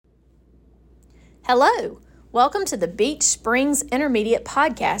Hello, welcome to the Beach Springs Intermediate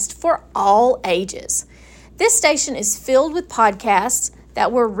Podcast for all ages. This station is filled with podcasts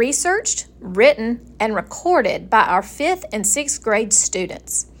that were researched, written, and recorded by our 5th and 6th grade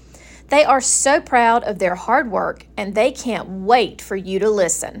students. They are so proud of their hard work and they can't wait for you to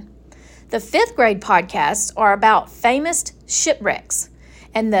listen. The 5th grade podcasts are about famous shipwrecks,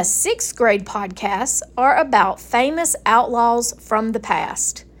 and the 6th grade podcasts are about famous outlaws from the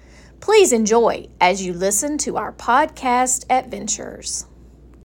past. Please enjoy as you listen to our podcast adventures.